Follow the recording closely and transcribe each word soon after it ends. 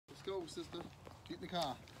sister. Get in the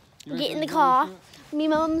car. Get in the car. Me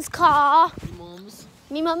mum's car.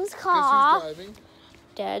 Me mum's car. Guess who's driving?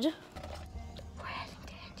 Dead. We're heading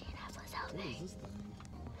to Indianapolis, LA. What is this thing?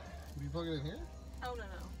 Do you plug it in here? Oh, no.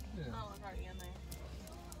 Yeah. Oh, it's already in there.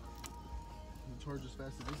 The charge as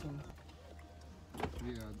fast as this one? Yeah,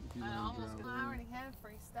 if you I drive. already have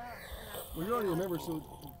free stuff. Well, you're already a member, so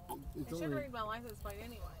it's You should only... read my license plate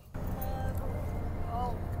anyway.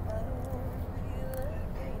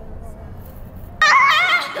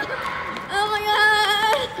 Oh my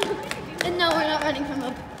god! And no, we're not running from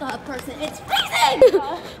a person. It's freezing!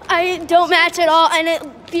 I don't match at all, and it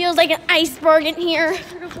feels like an iceberg in here.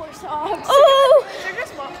 Oh!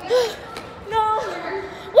 No!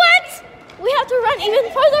 What? We have to run even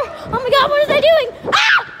further. Oh my god, what is I doing?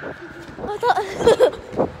 Ah!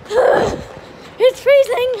 It's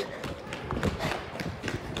freezing.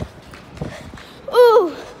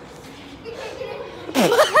 Ooh.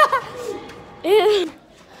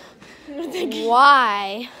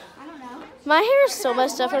 Why? I don't know. My hair is so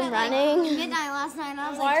messed up from running. Midnight last night, and I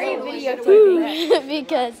was Why like, are you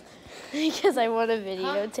videotaping because I want to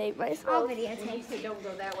videotape I'll myself. videotape. Don't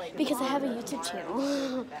go that way. Because I have a YouTube channel.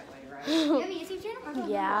 You have a YouTube channel?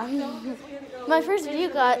 Yeah. My first video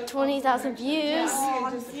got 20,000 views.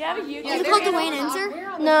 You have a YouTube Is it called The Wayne Answer?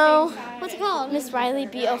 No. What's it called? Miss Riley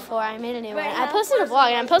B04. I made a new one. I posted a vlog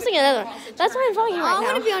and I'm posting another one. That's why I'm vlogging I right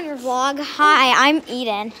want to now. be on your vlog. Hi, I'm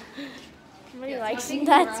Eden. Somebody likes me.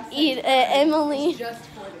 That's Emily.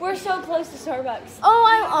 We're so close to Starbucks. Oh,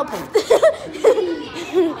 I'm up.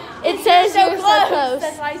 It says you're so close.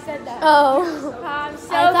 That's why I said that. Oh. I'm so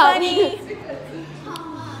I thought- funny.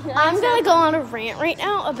 I'm gonna go on a rant right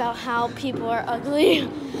now about how people are ugly.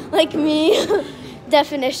 Like me.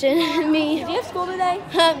 Definition. Me. Do you have school today?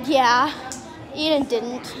 Yeah. Eden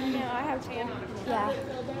didn't. No, I have to. Yeah.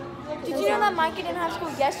 Did you know that Mike didn't have school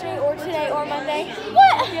yesterday or today or Monday?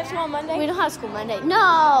 What? You have school on Monday? We don't have school Monday.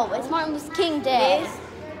 No, it's Martin Luther King Day.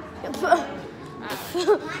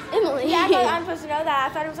 Emily. Yeah, I thought I'm supposed to know that.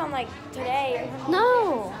 I thought it was on like today or something.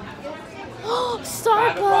 No.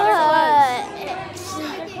 Starbucks.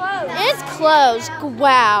 They're closed. It's closed.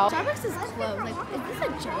 Wow. Starbucks is closed. Like, is this a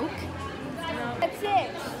joke? That's it.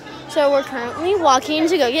 So we're currently walking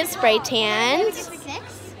to go get spray tanned. 6?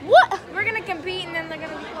 What? We're gonna compete and then they're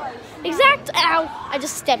gonna be closed. Exact. Ow. I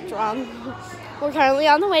just stepped wrong. We're currently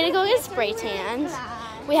on the way to go get spray tanned.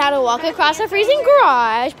 We had to walk across a freezing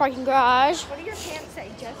garage, parking garage. What do your pants say?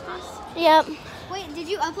 Justice? Yep. Wait, did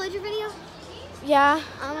you upload your video? Yeah.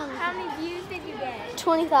 How many views did you get?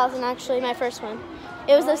 20,000 actually, my first one.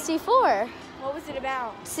 It was a C4. What was it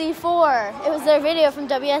about? C4. It was their video from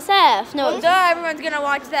WSF. No, it was, Duh, everyone's gonna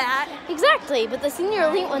watch that. exactly. But the Senior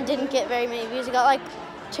Elite one didn't get very many views. It got like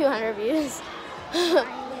 200 views.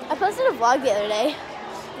 I posted a vlog the other day.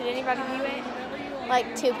 Did anybody view it?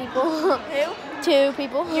 Like 2 people. Who? 2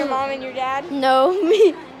 people. Your mom and your dad? No,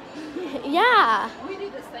 me. Yeah.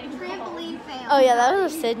 Trampoline fail. Oh yeah, that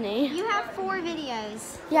was of Sydney. You have 4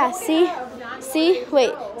 videos. Yeah, see?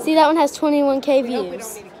 Wait, see that one has 21K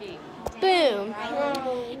views. Boom.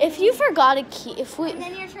 If you forgot a key, And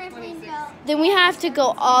then your trampoline fell. then we have to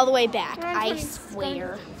go all the way back, I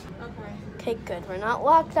swear. Okay, good. We're not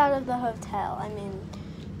locked out of the hotel. I mean,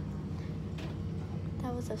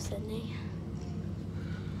 that was of Sydney.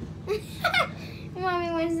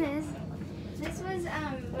 Mommy, what is this? This was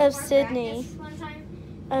Of Sydney. one time.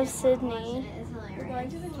 Of Sydney. It's We're going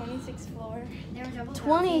to the 26th floor. They were double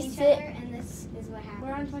 26. each other, and this is what happened.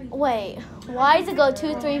 We're on 20. Wait, why does it go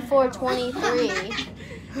 2, 3, 4, 23?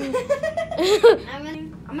 I'm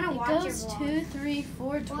gonna watch your Goes vlog. 2, 3,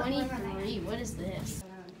 4, 23. What is this?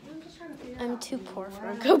 I'm too poor for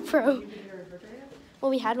a GoPro. Well,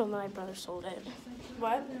 we had one, but my brother sold it.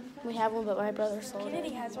 What? We have one, but my brother sold it.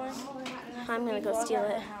 Kennedy has one. I'm gonna go steal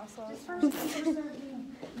it.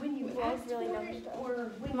 We both really know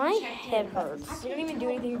stuff. My head hurts. We don't even do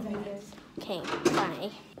anything with videos. Okay, bye.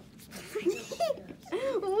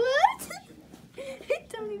 What?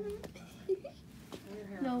 Don't even.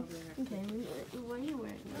 No. Okay. Why are you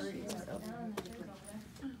wearing these?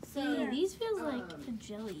 See, these feels like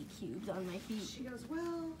jelly cubes on my feet. She goes,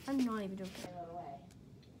 well... I'm not even joking.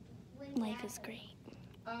 Life is great.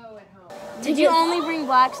 Did you only bring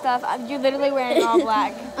black stuff? You're literally wearing all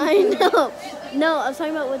black. I know. No, I was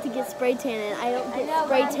talking about what to get spray tan in. I don't get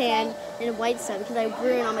spray tan in white stuff because I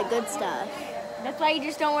ruin all my good stuff. That's why you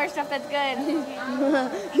just don't wear stuff that's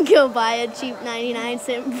good. Go buy a cheap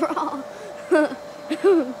 99-cent bra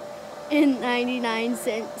in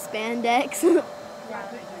 99-cent spandex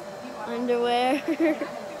underwear.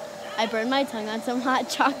 I burned my tongue on some hot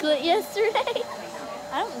chocolate yesterday.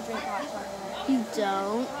 I don't drink hot chocolate. You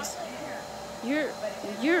don't?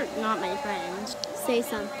 You're not my friend. Say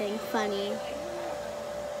something funny.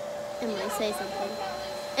 Emily, say something.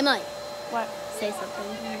 Emily. What? Say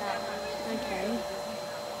something. Okay.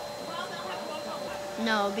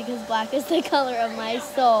 No, because black is the color of my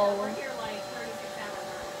soul.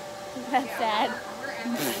 That's sad.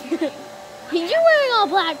 You're wearing all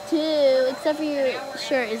black too, except for your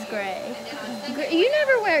shirt is gray.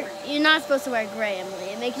 You're not supposed to wear gray, Emily.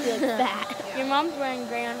 It makes you look fat. Your mom's wearing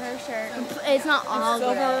gray on her shirt. It's not all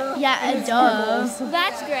silver. gray. Yeah, it does.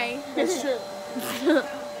 That's gray. That's true.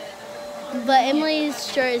 But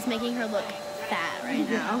Emily's shirt is making her look fat right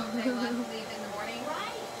now.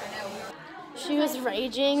 She was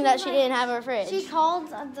raging that she didn't have her fridge. She called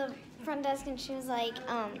the front desk and she was like,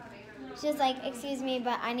 excuse me,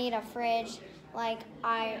 but I need a fridge. Like,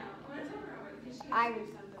 I I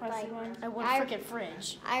want a freaking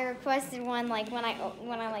fridge. I requested one, like, when I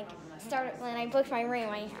booked my room,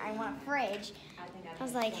 I want a fridge. I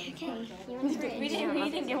was like, okay, you want a fridge? We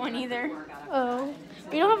didn't get one either. Oh.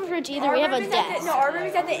 We don't have a fridge either. We have a desk. Our room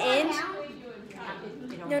is at the end.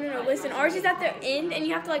 No. Listen, ours is at the end, and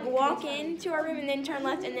you have to like walk into our room and then turn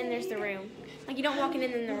left, and then there's the room. Like you don't walk in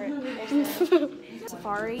and then the room. There's the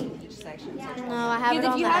Safari. No, I have it If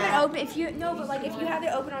on you the have it app. open, if you have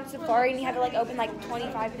it open on Safari and you have it like open like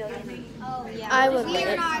 25 billion. Oh, yeah. I would We're let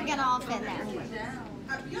it. not going to all fit there.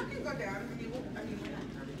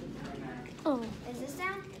 Oh. Is this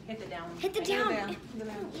down? Hit the down. Hit the down. down.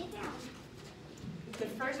 Hit down. The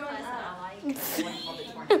first one I like the one called the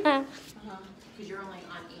tornado. Because you're only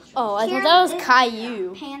on each. Oh, I thought that was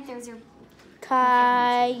Caillou. Panthers are...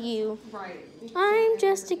 Caillou. Right. I'm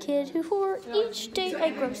just a kid who for each day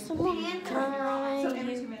I grow some more.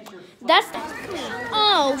 Caillou. That's.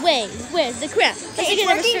 Oh, wait. Where's the crowd? Let's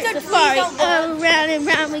get a straight safari. Oh, round and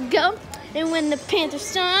round we go. And when the panther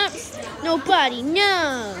stops, nobody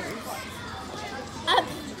knows. Up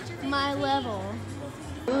my level.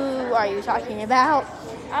 Who are you talking about?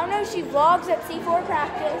 I don't know. She vlogs at C4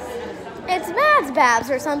 practice. It's Mads Babs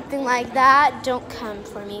or something like that. Don't come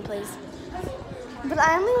for me, please. But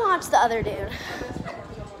I only watched the other dude.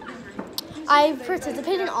 I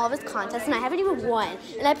participated in all of his contests and I haven't even won.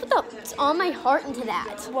 And I put all my heart into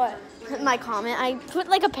that. What? My comment. I put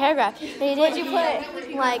like a paragraph. And he did. What'd you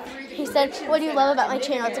put? Like he said, "What do you love about my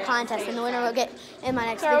channel? It's a contest, and the winner will get in my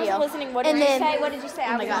next So I video." was listening. What did and you then, say? What did you say?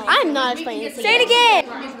 oh my god, I'm not explaining this. Say it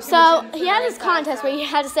again. So he had this contest where you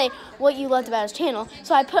had to say what you loved about his channel.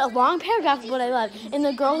 So I put a long paragraph of what I loved, and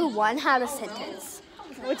the girl who won had a sentence.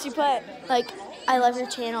 What'd you put? Like, "I love your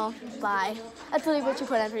channel. Bye." That's really what you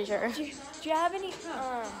put. I'm pretty sure. Do you have any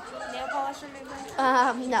nail polish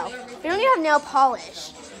remover? No, we don't even have nail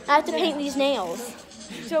polish. I have to paint these nails.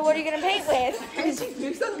 So what are you gonna paint with?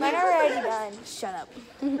 Mine are already done. Shut up.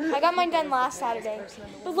 I got mine done last Saturday.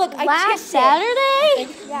 But look, I Last chipped Saturday? it.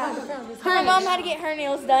 Yeah. My mom had to get her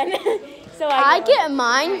nails done. So I get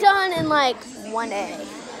mine done in like 1 day.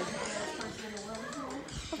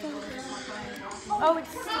 Oh, it's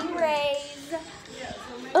stingrays.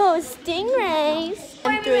 Oh, stingrays.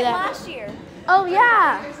 I I'm through went that. last year. Oh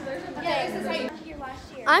yeah. Yeah, here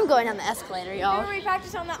last year. I'm going down the escalator, y'all. Remember we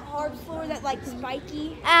practiced on that hard floor, that like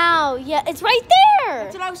spiky? Ow, yeah, it's right there.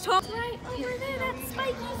 That's what I was talking. right over there, that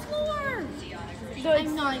spiky floor. So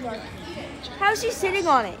I'm not even. How's she sitting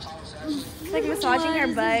on it? Like massaging her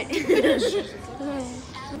butt.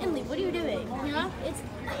 Emily, what are you doing? You know, it's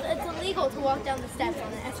illegal to walk down the steps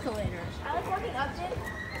on the escalator. I like walking up it.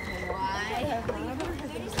 Why?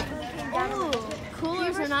 Oh,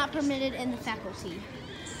 coolers are not permitted in the faculty.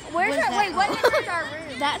 Where's What is our, that? wait, what number is our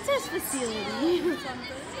room? That says facility.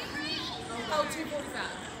 Oh,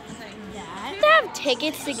 245. To have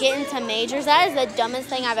tickets to get into majors, that is the dumbest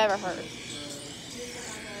thing I've ever heard.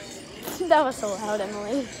 That was so loud,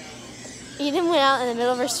 Emily. Eden went out in the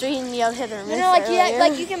middle of her street and yelled at her miss Like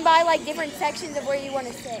earlier. you can buy like different sections of where you want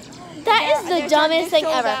to sit. That is the they're dumbest thing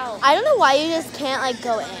sold ever. out. I don't know why you just can't like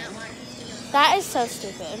go in. That is so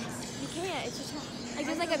stupid. You can't. It's just like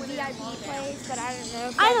there's like a VIP place, but I don't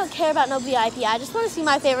know. I don't care about no VIP. I just want to see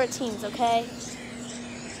my favorite teams. Okay.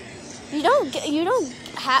 You don't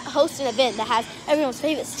host an event that has everyone's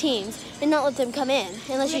favorite teams and not let them come in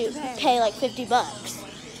unless you pay like $50.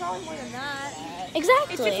 Probably more than that.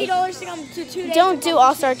 Exactly. It's $50 to come to 2 days. Don't do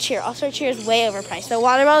All-Star Cheer. All-Star Cheer is way overpriced. The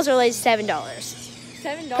water bottles are like $7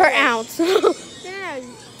 $7 per ounce. No,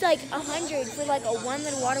 it's like $100 for like a 1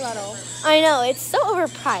 liter water bottle. I know, it's so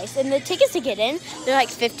overpriced. And the tickets to get in, they're like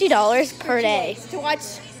 $50 per day. To watch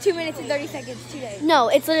 2 minutes and 30 seconds 2 days. No,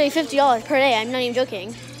 it's literally $50 per day. I'm not even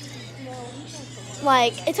joking.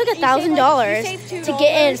 Like, it took $1,000 to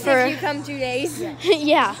get in for. If you come 2 days.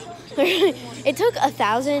 Yeah. It took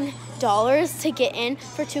 $1,000 $8 to get in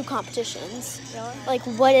for 2 competitions. Really? Like,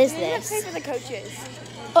 what is You have to pay this? for the coaches.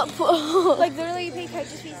 Like, Like literally, you pay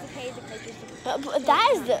coaches fees to pay the coaches.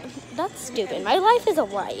 that's stupid. My life is a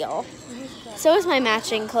lie, y'all. So is my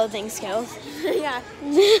matching clothing skills. Yeah,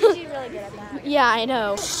 she's really good at that. Yeah, I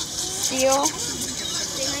know. Steel.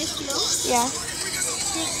 Yeah.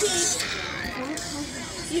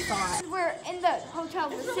 We're in the hotel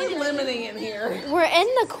vicinity. Lemony in here. We're in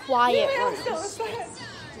the quiet room.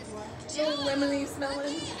 So lemony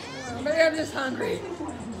smelling. Maybe I'm just hungry.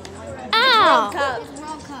 Ow! Cup.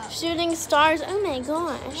 Shooting stars. Oh my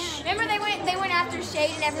gosh. Remember they went after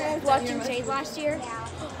Shade and everyone was watching Shade last year?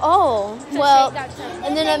 Oh, well,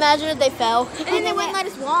 and then imagine if they fell. And then they wouldn't let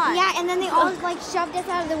us watch. Yeah, and then they all like shoved us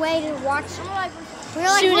out of the way to watch. We were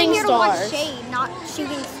like, Shooting we're here to watch stars. Shade, not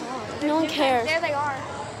shooting stars. No one cares. There they are.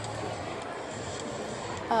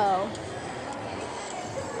 Oh.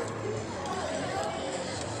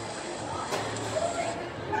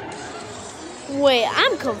 Wait,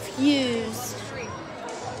 I'm confused.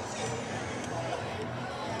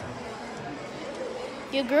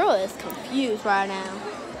 Your girl is confused right now.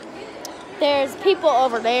 There's people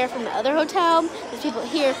over there from the other hotel. There's people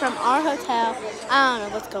here from our hotel. I don't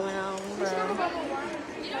know what's going on, bro.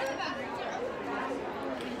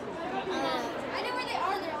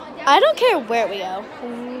 I don't care where we go.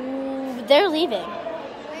 Ooh, they're leaving.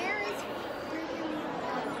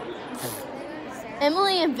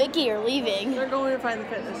 Emily and Vicky are leaving. They're going to find the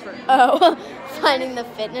fitness room. Oh, finding the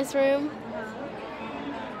fitness room.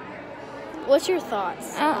 What's your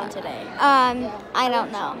thoughts on today? I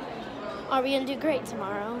don't know. Are we gonna do great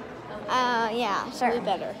tomorrow? Yeah, We sure.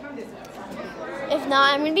 better. If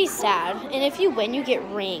not, I'm gonna be sad. And if you win, you get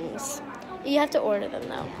rings. You have to order them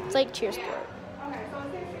though. It's like cheer sport.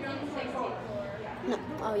 No.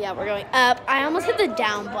 Oh yeah, we're going up. I almost hit the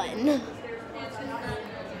down button.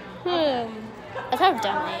 That's how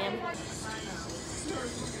dumb I am.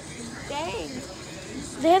 Dang.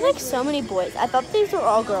 They have like so many boys. I thought these were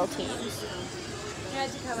all girl teams.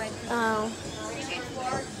 Oh.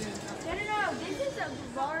 No, this is a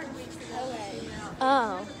large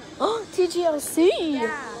Oh. Oh, TGLC.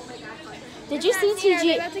 Did you see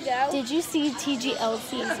Did you see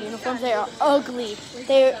TGLC's uniforms? They are ugly.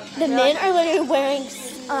 The men are literally wearing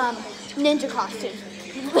ninja costumes.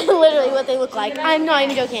 Literally what they look like. I'm not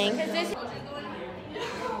even joking.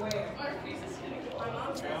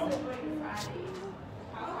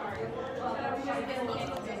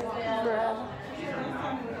 Bruh.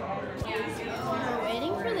 We're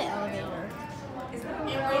waiting for the elevator.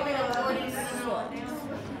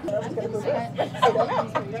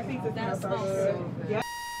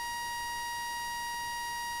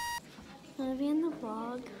 Want to be in the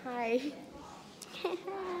vlog? Hi.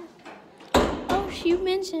 Oh, you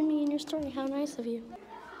mentioned me in your story. How nice of you.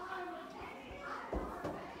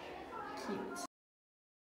 Cute.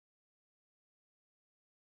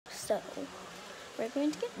 So, we're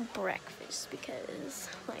going to get breakfast because,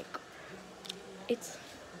 like, it's...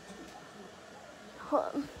 Hold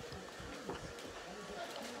on.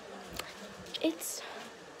 It's...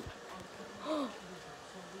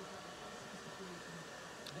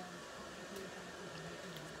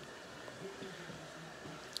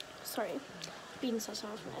 Sorry, being so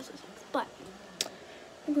sorry for SSX, but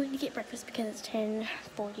I'm going to get breakfast because it's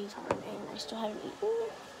 10:40 time and I still haven't eaten.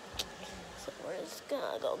 So we're just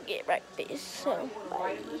gonna go get breakfast. So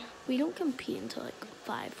bye. We don't compete until like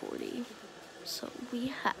 5:40, so we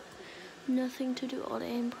have nothing to do all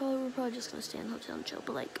day. And we're probably just gonna stay in the hotel and chill.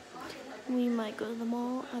 But like, we might go to the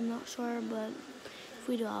mall. I'm not sure, but if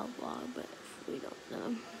we do, I'll vlog. But if we don't,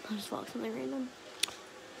 then I'll just vlog something random.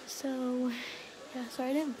 So. Yeah, sorry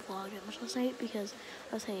I didn't vlog that much last night because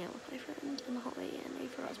I was hanging out with my friends in the hallway and I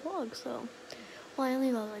forgot to vlog, so, well, I only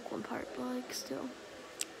vlogged like one part, but like, still,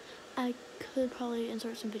 I could probably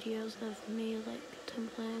insert some videos of me, like,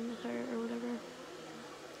 playing with her or whatever,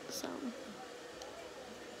 so,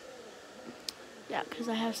 yeah, because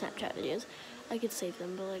I have Snapchat videos, I could save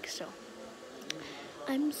them, but like, still,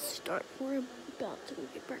 we're about to go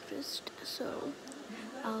get breakfast, so,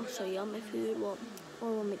 I'll show y'all my food, well,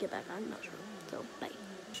 or when we get back, I'm not sure. So, bye.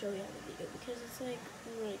 I'll show you how to do it because it's like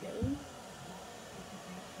really good.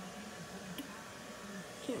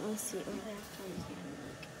 Can't really see it over there.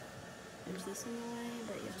 There's this in the way,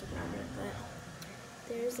 but you have to grab it. But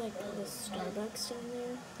there's like the Starbucks down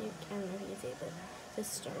there. I don't know if you can see it, but this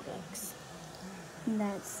Starbucks. And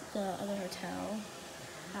that's the other hotel.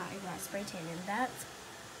 I got spray tan, and that's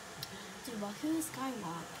to walk through the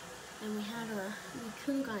skywalk. And we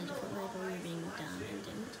could have gone a different way, but we were being dumb and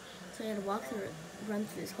didn't. So we had to run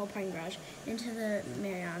through this whole parking garage into the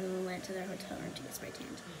Marriott, and we went to their hotel room to get spray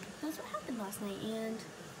tanned. That's last night, and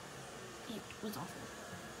it was awful.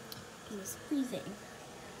 It was freezing,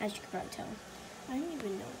 as you can probably tell. I don't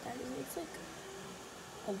even know what that is. It's like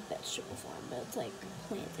a vegetable farm, but it's like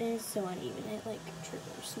plant, and it's so uneven. It like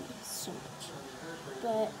triggers me so much.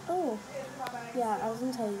 But oh yeah, I was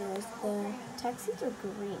gonna tell you guys, the taxis are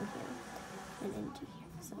green here and empty here.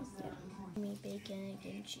 So yeah, me bacon, egg,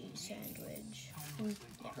 and cheese sandwich. And,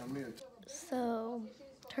 yeah. So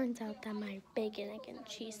turns out that my bacon, egg, and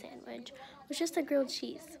cheese sandwich was just a grilled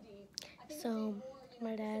cheese. So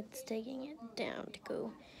my dad's taking it down to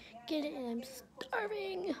go get it, and I'm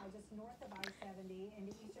starving.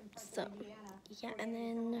 So yeah, and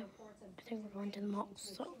then I think we're going to the mall.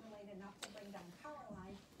 So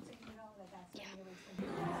yeah.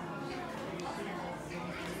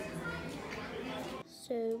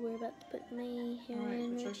 So we're about to put my hair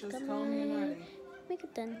in. Got my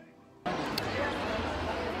makeup done.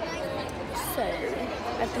 So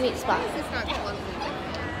at the meat spot. This is not closing. I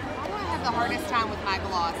want to have the hardest time with my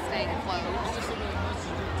gloss staying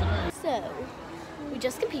closed. So we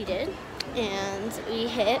just competed and we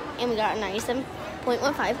hit and we got a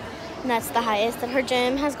 97.15, and that's the highest that her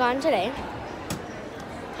gym has gotten today.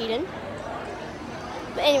 Eden.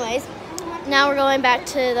 But anyways, now we're going back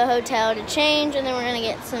to the hotel to change, and then we're gonna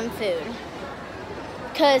get some food.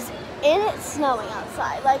 Cause it's snowing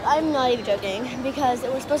outside. Like, I'm not even joking, because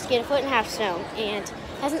it was supposed to get 1.5 feet snow, and it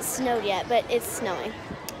hasn't snowed yet, but it's snowing.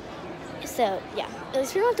 So yeah, at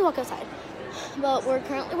least we don't have to walk outside. But we're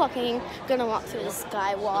currently walking, gonna walk through the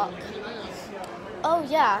skywalk. Oh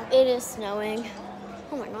yeah, it is snowing.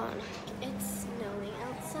 Oh my god, it's snowing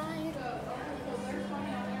outside.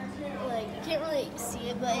 Like, you can't really see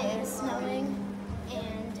it, but it is snowing,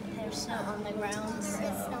 and there's snow on the ground. It's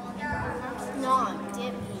snow on the ground. It's not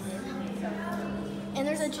dipping. And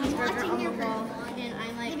there's a cheeseburger on the wall, and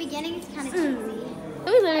I'm like, The beginning is kind of cheesy.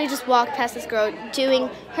 we literally just walked past this girl doing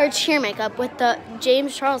her cheer makeup with the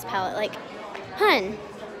James Charles palette. Like, hun,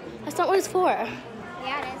 that's not what it's for.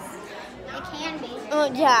 Yeah, it is. It can be. Oh,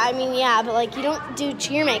 yeah, I mean, yeah, but like, you don't do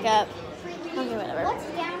cheer makeup. Okay, whatever. What's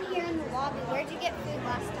down here in the lobby? Where'd you get food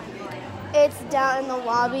last time? It's down in the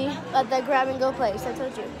lobby at the grab and go place, I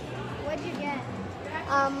told you. What'd you get?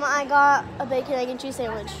 I got a bacon, egg, and cheese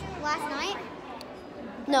sandwich. Last night?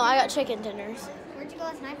 No, I got chicken tenders. Where'd you go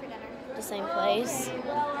last night for dinner? The same place.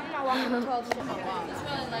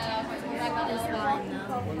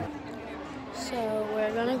 So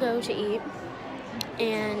we're gonna go to eat,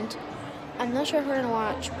 and I'm not sure if we're gonna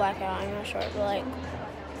watch Blackout. I'm not sure, but like,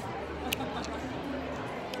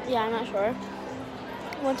 yeah, I'm not sure.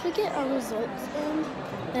 Once we get our results in,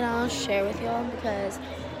 then I'll share with y'all, because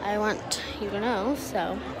I want you to know.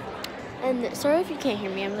 So, and sorry if you can't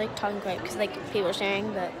hear me. I'm like talking quick because like people are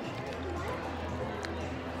sharing, but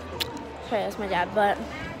sorry, that's my dad. But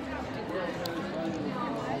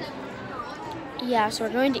yeah, so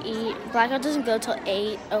we're going to eat. Blackout doesn't go till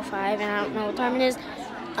 8:05, and I don't know what time it is,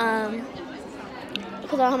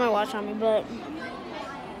 because I don't have my watch on me. But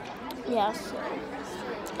yeah, so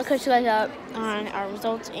I'll catch you guys up on our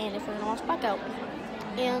results and if we're gonna watch Blackout,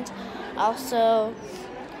 and also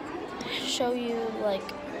show you like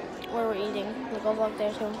where we're eating. Like, I'll vlog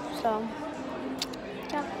there too. So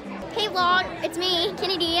yeah. Hey vlog, it's me,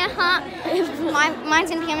 Kennedy, mine's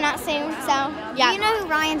gonna be coming out soon, so. Yeah. Do you know who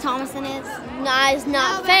Ryan Thomason is? Nah, it's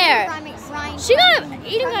not No, but fair. Ryan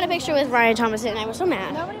Eden got a picture with Ryan Thomason, and I was so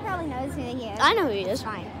mad. Nobody probably knows who he is. I know who he is.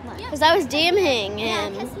 Fine. Look. Because I was DMing Yeah,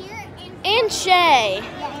 him. 'cause here And Shay.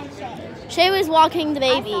 yeah, and Shay. Shay was walking the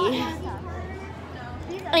baby.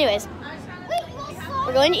 Anyways,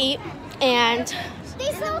 we're going to eat, and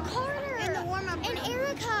They sell Carter in the warm-up and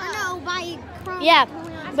Erica. No, by Chrome. yeah.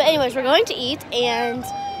 But anyways, we're going to eat, and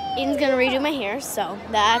Eden's going to redo my hair, so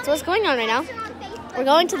that's what's going on right now. We're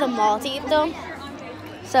going to the mall to eat, though.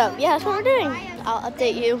 So, yeah, that's what we're doing. I'll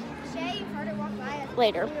update you Shay, you've heard her walk by us.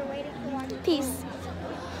 later. We were waiting for one. Peace.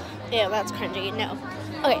 Yeah, that's cringy. No.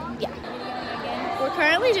 Okay, yeah. We're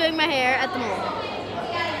currently doing my hair at the mall.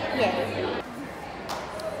 Yay.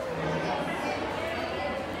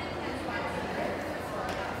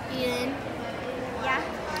 Eden. Yeah.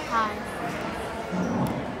 Hi.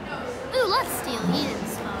 Ooh, let's steal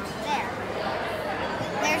Eden's phone. There.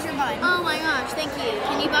 There's your bun. Oh my gosh, thank you.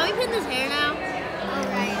 Can you bobby pin this hair now? All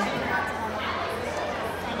right.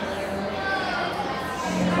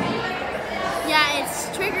 Yeah, it's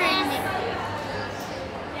triggering me.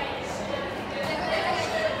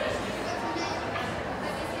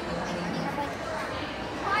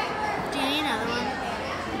 Do you need another one?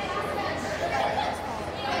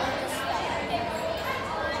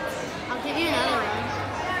 I'll give you another one.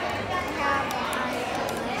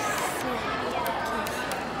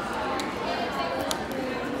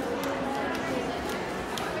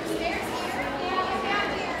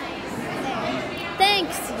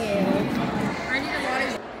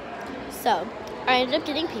 ended up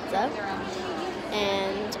getting pizza,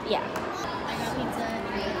 and yeah. I got pizza,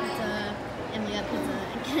 you got pizza, Emily got pizza,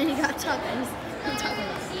 and Kennedy got tacos.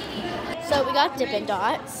 So we got Dippin'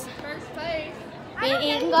 Dots. Me and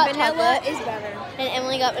Eden got chocolate, is better. and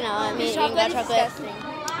Emily got vanilla. Me and Eden Chocolate got is chocolate. disgusting.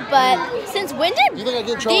 But since when did You think I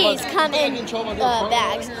get in trouble? these come in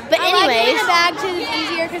bags? But I like it in anyways, a bag because it's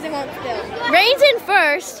easier because it won't spill. Rain's in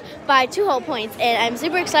first by 2 whole points, and I'm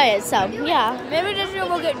super excited. So yeah, Maybe this year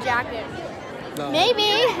we'll get jacket. maybe.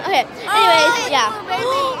 Okay. Anyways, yeah.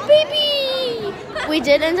 Baby. We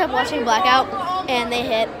did end up watching Blackout, and they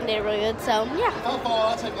hit. They did really good. So yeah.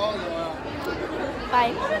 I'll take all you out.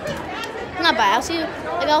 Bye. Not bye. I'll see you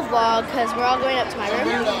like I'll vlog because we're all going up to my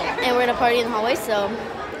room and we're gonna party in the hallway. So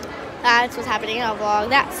that's what's happening. I'll vlog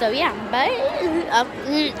that. So yeah, bye.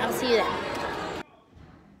 I'll see you then.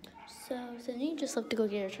 So Sydney just left to go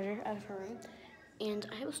get her charger out of her room, and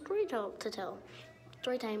I have a story to tell.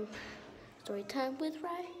 Story time. Story time with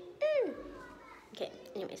Ryan. Okay.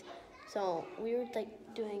 Anyways, so we were like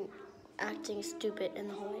acting stupid in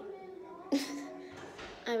the hallway.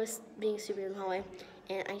 I was being stupid in the hallway,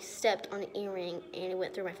 and I stepped on an earring, and it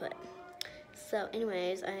went through my foot. So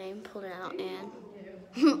anyways, I pulled it out, and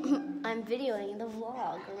I'm videoing the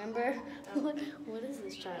vlog, remember? What is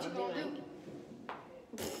this child doing?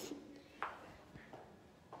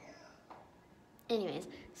 Anyways,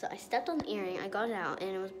 so I stepped on the earring, I got it out,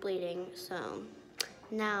 and it was bleeding, so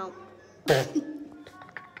now...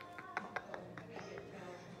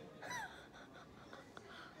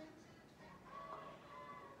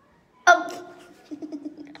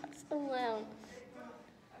 So loud.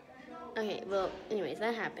 Okay, well, anyways,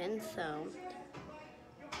 that happened, so.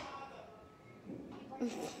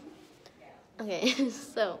 Okay,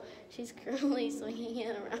 so she's currently swinging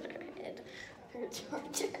it around her head. Her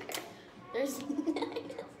charger. There's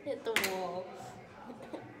hit the wall.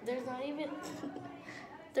 There's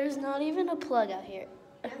not even a plug out here.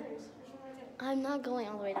 I'm not going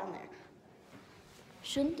all the way down there.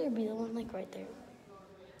 Shouldn't there be the one like right there?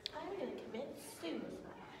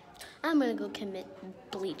 I'm gonna go commit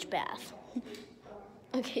bleach bath.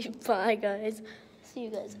 Okay, bye guys. See you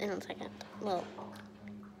guys in a second. Well,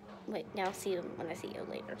 wait, now I'll see you when I see you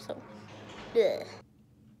later, so. Ugh.